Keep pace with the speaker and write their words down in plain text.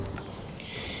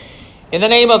In the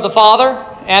name of the Father,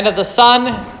 and of the Son,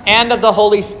 and of the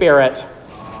Holy Spirit.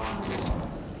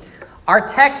 Our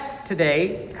text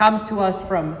today comes to us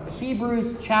from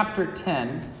Hebrews chapter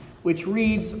 10, which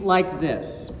reads like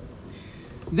this.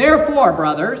 Therefore,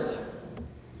 brothers,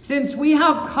 since we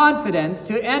have confidence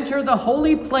to enter the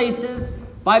holy places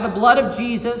by the blood of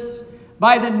Jesus,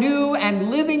 by the new and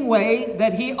living way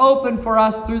that he opened for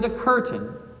us through the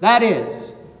curtain, that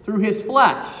is, through his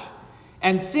flesh,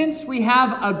 and since we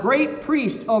have a great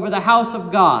priest over the house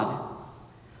of God,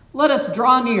 let us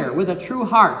draw near with a true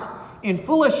heart, in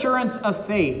full assurance of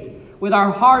faith, with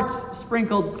our hearts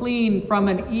sprinkled clean from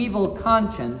an evil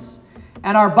conscience,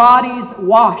 and our bodies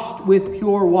washed with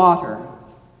pure water.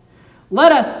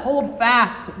 Let us hold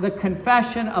fast the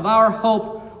confession of our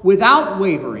hope without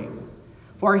wavering,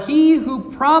 for he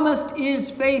who promised is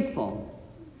faithful.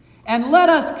 And let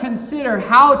us consider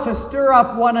how to stir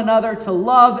up one another to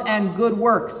love and good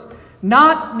works,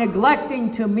 not neglecting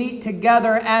to meet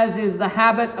together as is the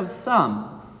habit of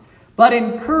some, but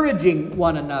encouraging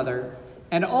one another,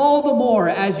 and all the more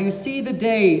as you see the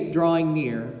day drawing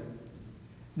near.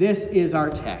 This is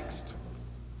our text.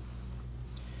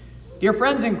 Dear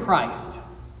friends in Christ,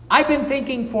 I've been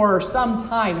thinking for some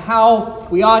time how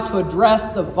we ought to address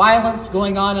the violence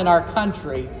going on in our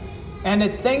country.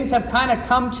 And things have kind of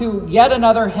come to yet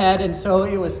another head, and so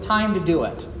it was time to do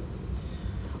it.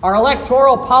 Our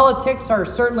electoral politics are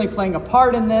certainly playing a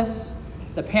part in this.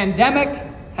 The pandemic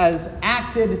has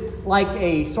acted like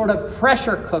a sort of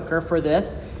pressure cooker for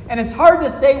this, and it's hard to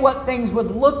say what things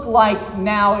would look like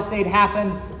now if they'd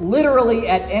happened literally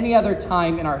at any other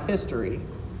time in our history.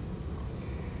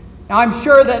 Now, I'm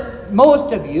sure that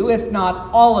most of you, if not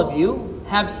all of you,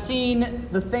 have seen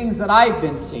the things that I've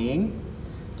been seeing.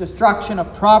 Destruction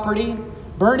of property,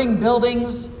 burning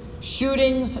buildings,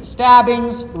 shootings,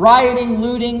 stabbings, rioting,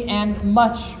 looting, and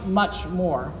much, much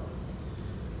more.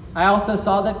 I also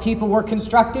saw that people were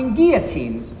constructing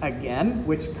guillotines again,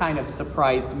 which kind of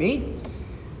surprised me.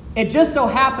 It just so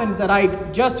happened that I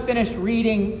just finished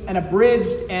reading an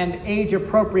abridged and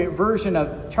age-appropriate version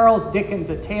of Charles Dickens'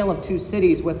 A Tale of Two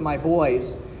Cities with my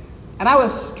boys, and I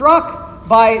was struck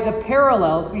by the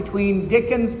parallels between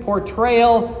Dickens'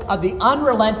 portrayal of the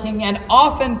unrelenting and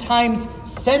oftentimes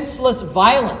senseless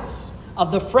violence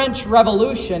of the French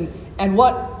Revolution and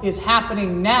what is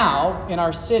happening now in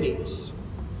our cities.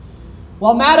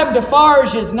 While Madame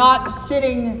Defarge is not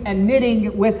sitting and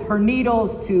knitting with her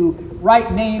needles to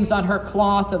write names on her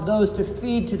cloth of those to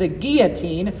feed to the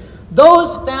guillotine,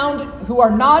 those found who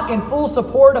are not in full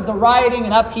support of the rioting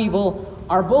and upheaval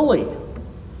are bullied.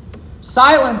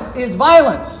 Silence is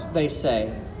violence, they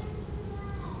say.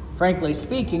 Frankly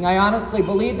speaking, I honestly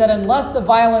believe that unless the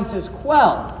violence is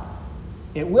quelled,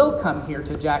 it will come here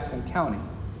to Jackson County.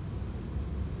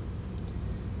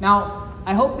 Now,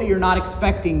 I hope that you're not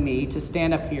expecting me to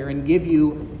stand up here and give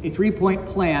you a 3-point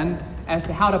plan as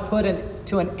to how to put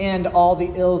to an end all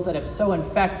the ills that have so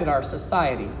infected our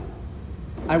society.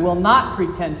 I will not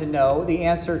pretend to know the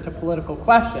answer to political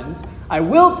questions. I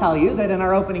will tell you that in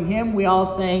our opening hymn, we all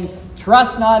sang,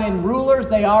 "Trust not in rulers,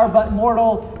 they are but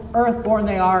mortal, earthborn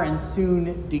they are and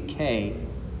soon decay.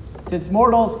 Since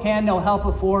mortals can no help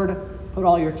afford, put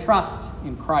all your trust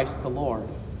in Christ the Lord."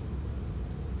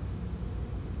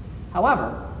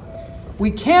 However, we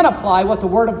can apply what the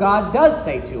Word of God does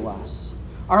say to us.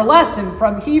 Our lesson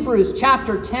from Hebrews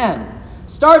chapter 10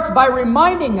 starts by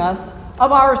reminding us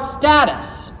of our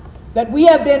status, that we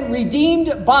have been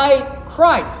redeemed by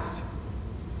Christ.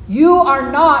 You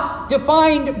are not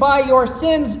defined by your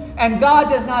sins, and God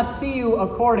does not see you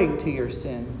according to your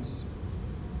sins.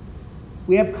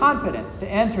 We have confidence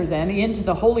to enter then into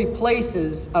the holy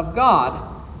places of God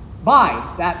by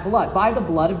that blood, by the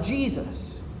blood of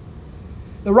Jesus.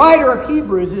 The writer of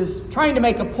Hebrews is trying to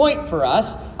make a point for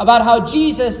us about how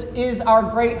Jesus is our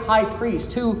great high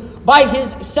priest, who by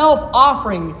his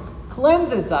self-offering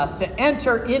cleanses us to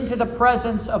enter into the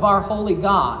presence of our holy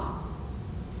God.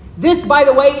 This, by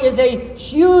the way, is a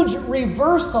huge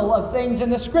reversal of things in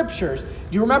the Scriptures.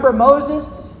 Do you remember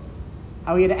Moses?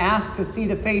 How he had asked to see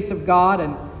the face of God,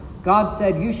 and God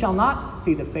said, "You shall not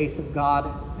see the face of God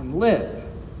and live."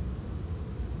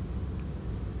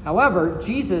 However,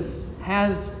 Jesus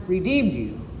has redeemed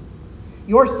you.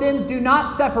 Your sins do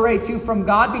not separate you from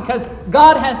God because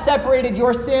God has separated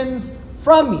your sins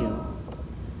from you.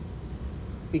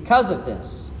 Because of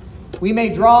this, we may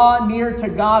draw near to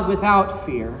God without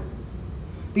fear.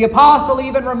 The apostle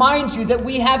even reminds you that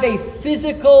we have a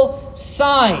physical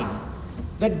sign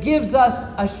that gives us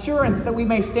assurance that we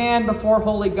may stand before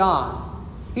holy God.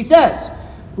 He says,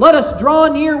 "Let us draw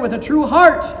near with a true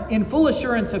heart in full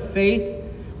assurance of faith,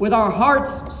 with our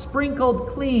hearts sprinkled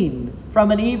clean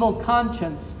from an evil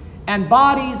conscience and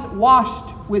bodies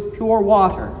washed with pure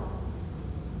water.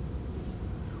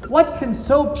 What can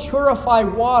so purify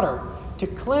water to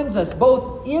cleanse us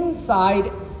both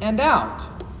inside and out?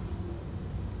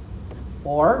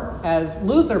 Or, as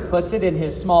Luther puts it in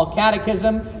his small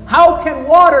catechism, how can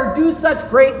water do such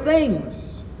great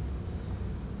things?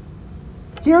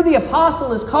 Here the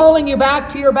apostle is calling you back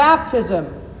to your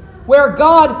baptism, where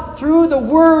God, through the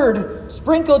Word,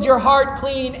 sprinkled your heart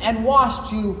clean and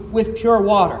washed you with pure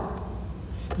water.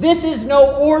 This is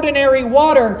no ordinary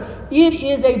water. It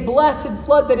is a blessed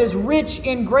flood that is rich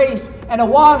in grace and a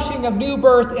washing of new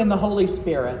birth in the Holy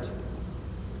Spirit.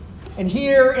 And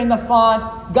here in the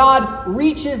font, God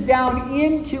reaches down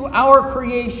into our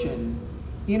creation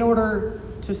in order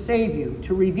to save you,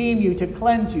 to redeem you, to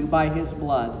cleanse you by his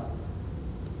blood.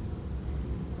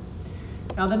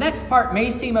 Now, the next part may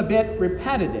seem a bit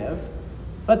repetitive,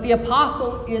 but the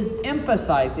apostle is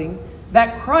emphasizing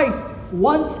that Christ,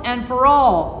 once and for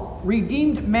all,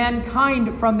 redeemed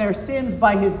mankind from their sins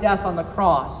by his death on the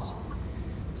cross.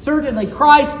 Certainly,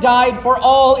 Christ died for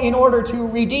all in order to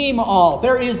redeem all.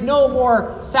 There is no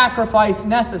more sacrifice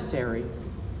necessary.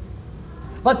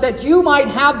 But that you might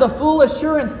have the full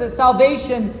assurance that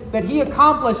salvation that he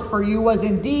accomplished for you was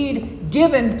indeed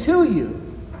given to you,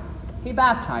 he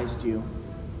baptized you.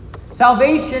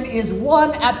 Salvation is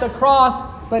won at the cross,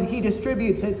 but he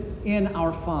distributes it in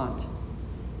our font.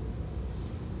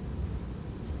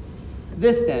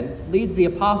 This then leads the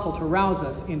apostle to rouse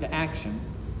us into action.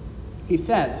 He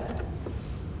says,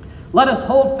 "Let us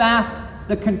hold fast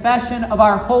the confession of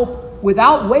our hope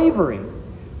without wavering,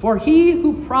 for he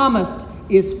who promised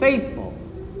is faithful.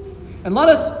 And let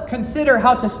us consider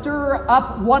how to stir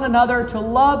up one another to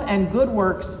love and good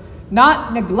works,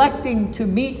 not neglecting to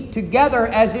meet together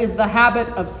as is the habit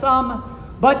of some,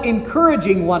 but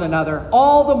encouraging one another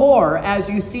all the more as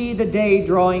you see the day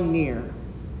drawing near."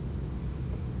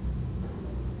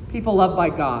 People loved by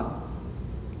God,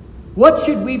 what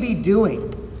should we be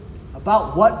doing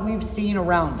about what we've seen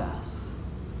around us?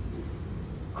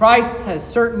 Christ has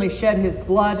certainly shed his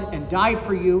blood and died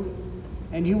for you,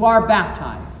 and you are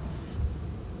baptized.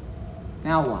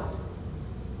 Now what?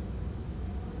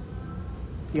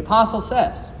 The apostle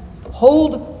says,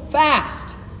 "Hold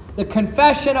fast the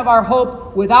confession of our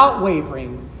hope without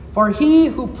wavering, for he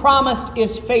who promised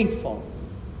is faithful."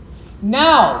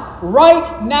 Now,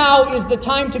 right now is the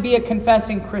time to be a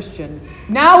confessing Christian.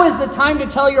 Now is the time to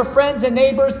tell your friends and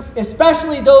neighbors,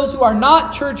 especially those who are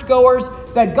not churchgoers,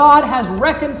 that God has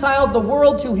reconciled the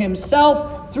world to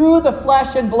himself through the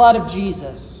flesh and blood of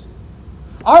Jesus.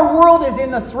 Our world is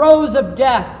in the throes of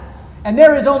death, and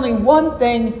there is only one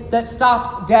thing that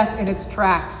stops death in its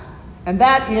tracks, and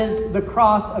that is the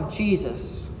cross of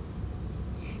Jesus.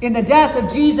 In the death of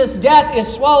Jesus, death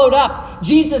is swallowed up.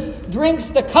 Jesus drinks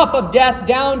the cup of death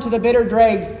down to the bitter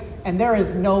dregs, and there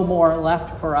is no more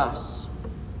left for us.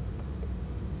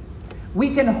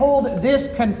 We can hold this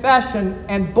confession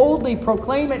and boldly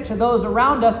proclaim it to those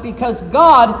around us because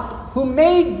God, who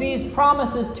made these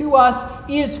promises to us,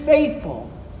 is faithful.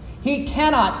 He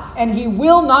cannot and he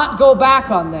will not go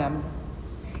back on them,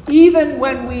 even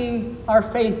when we are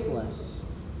faithless.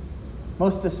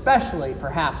 Most especially,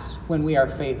 perhaps, when we are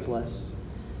faithless.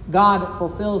 God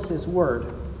fulfills his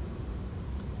word.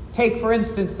 Take, for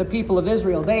instance, the people of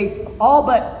Israel. They all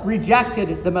but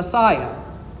rejected the Messiah,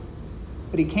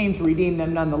 but he came to redeem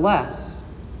them nonetheless.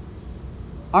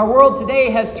 Our world today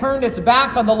has turned its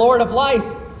back on the Lord of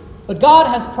life, but God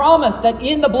has promised that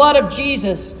in the blood of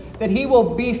Jesus, that he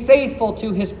will be faithful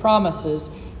to his promises,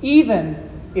 even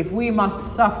if we must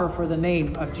suffer for the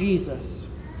name of Jesus.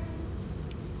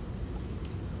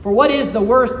 For what is the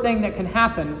worst thing that can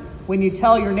happen when you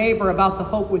tell your neighbor about the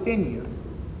hope within you?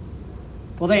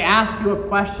 Will they ask you a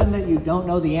question that you don't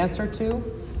know the answer to?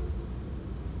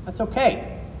 That's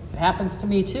okay. It happens to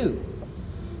me too.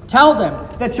 Tell them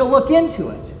that you'll look into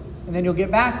it, and then you'll get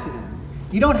back to them.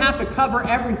 You don't have to cover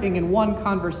everything in one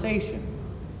conversation.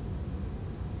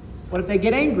 What if they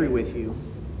get angry with you?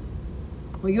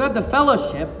 Well, you have the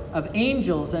fellowship of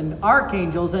angels and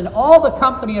archangels and all the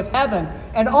company of heaven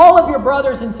and all of your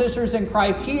brothers and sisters in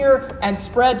Christ here and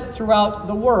spread throughout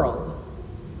the world.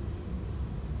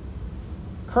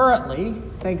 Currently,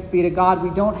 thanks be to God,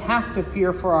 we don't have to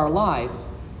fear for our lives,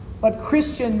 but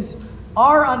Christians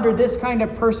are under this kind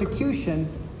of persecution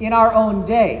in our own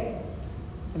day,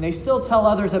 and they still tell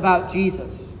others about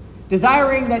Jesus,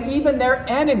 desiring that even their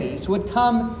enemies would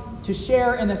come to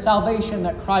share in the salvation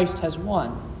that Christ has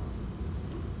won.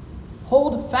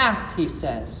 Hold fast, he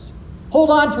says. Hold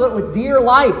on to it with dear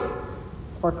life,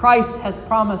 for Christ has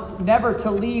promised never to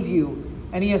leave you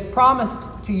And he has promised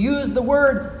to use the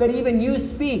word that even you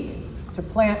speak to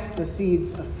plant the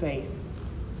seeds of faith.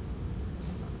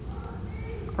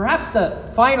 Perhaps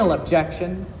the final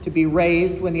objection to be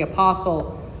raised when the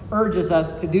apostle urges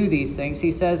us to do these things,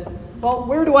 he says, well,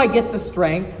 where do I get the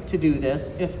strength to do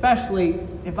this, especially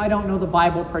if I don't know the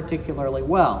Bible particularly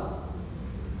well?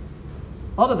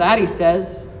 Well, to that he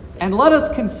says, and let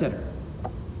us consider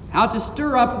how to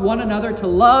stir up one another to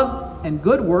love and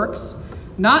good works,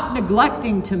 not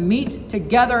neglecting to meet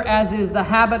together as is the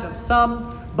habit of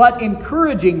some, but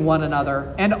encouraging one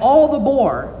another, and all the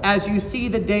more as you see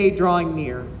the day drawing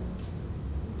near.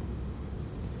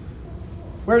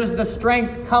 Where does the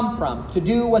strength come from to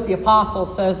do what the apostle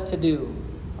says to do?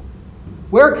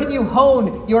 Where can you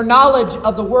hone your knowledge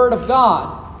of the Word of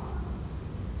God?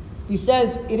 He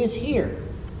says it is here,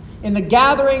 in the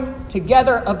gathering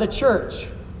together of the church.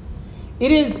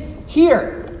 It is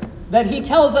here that he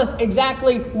tells us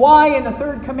exactly why in the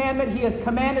third commandment he has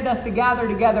commanded us to gather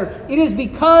together. It is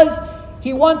because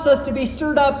he wants us to be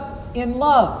stirred up in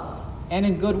love and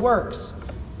in good works.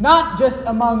 Not just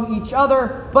among each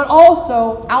other, but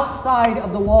also outside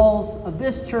of the walls of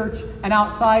this church and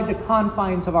outside the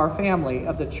confines of our family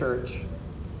of the church.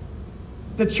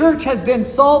 The church has been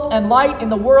salt and light in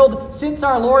the world since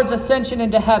our Lord's ascension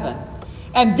into heaven.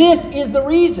 And this is the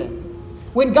reason.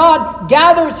 When God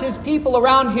gathers his people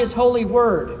around his holy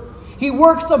word, he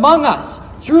works among us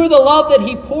through the love that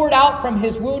he poured out from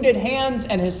his wounded hands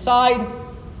and his side.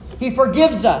 He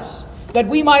forgives us that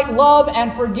we might love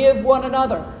and forgive one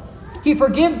another. He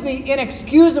forgives the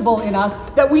inexcusable in us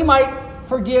that we might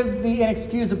forgive the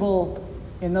inexcusable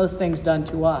in those things done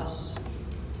to us.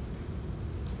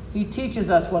 He teaches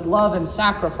us what love and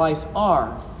sacrifice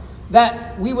are,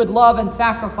 that we would love and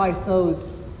sacrifice those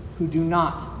who do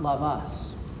not love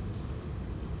us.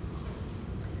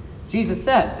 Jesus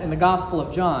says in the Gospel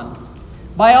of John,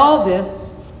 "By all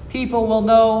this, people will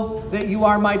know that you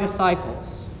are my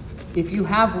disciples, if you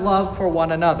have love for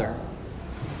one another."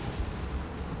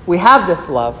 We have this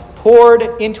love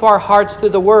poured into our hearts through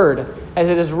the word, as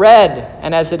it is read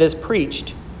and as it is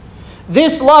preached.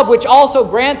 This love, which also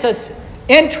grants us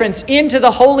entrance into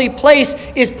the holy place,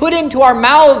 is put into our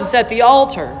mouths at the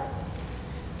altar.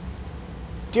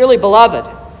 Dearly beloved,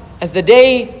 as the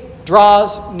day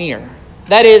draws near,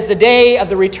 that is, the day of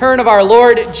the return of our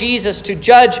Lord Jesus to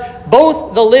judge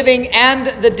both the living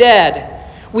and the dead,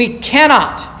 we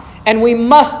cannot and we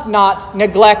must not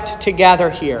neglect to gather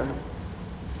here.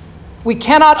 We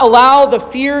cannot allow the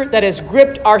fear that has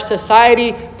gripped our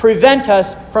society prevent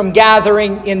us from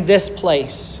gathering in this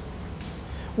place.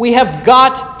 We have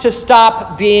got to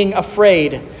stop being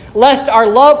afraid, lest our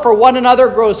love for one another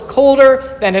grows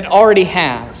colder than it already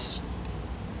has.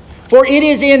 For it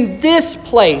is in this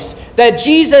place that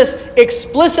Jesus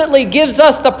explicitly gives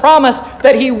us the promise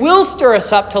that he will stir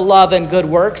us up to love and good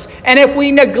works, and if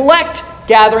we neglect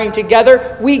gathering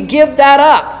together, we give that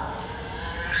up.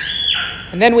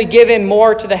 And then we give in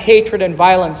more to the hatred and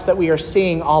violence that we are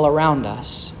seeing all around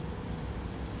us.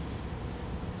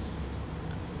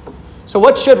 So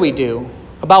what should we do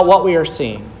about what we are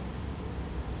seeing?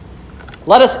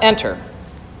 Let us enter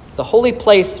the holy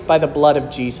place by the blood of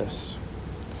Jesus.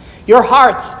 Your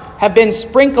hearts have been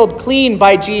sprinkled clean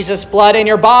by Jesus' blood, and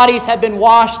your bodies have been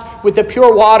washed with the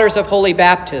pure waters of holy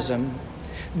baptism.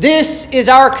 This is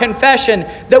our confession,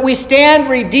 that we stand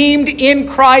redeemed in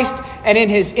Christ and in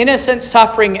his innocent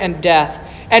suffering and death.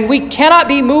 And we cannot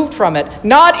be moved from it,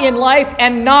 not in life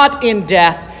and not in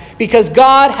death, because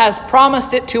God has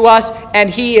promised it to us and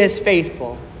he is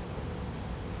faithful.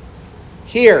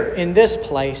 Here in this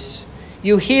place,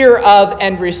 you hear of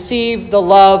and receive the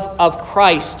love of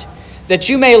Christ, that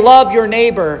you may love your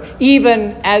neighbor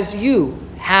even as you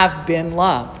have been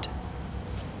loved.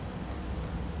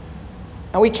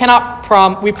 And we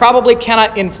probably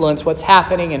cannot influence what's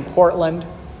happening in Portland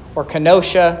or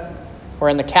Kenosha or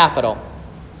in the Capitol.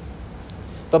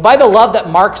 But by the love that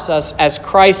marks us as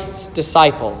Christ's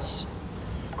disciples,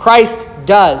 Christ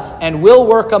does and will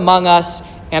work among us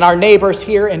and our neighbors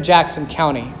here in Jackson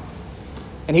County.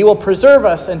 And he will preserve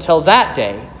us until that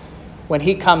day when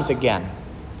he comes again.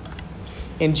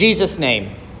 In Jesus'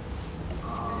 name.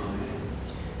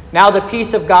 Now the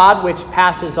peace of God, which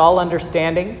passes all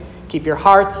understanding, keep your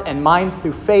hearts and minds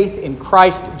through faith in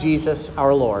Christ Jesus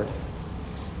our Lord.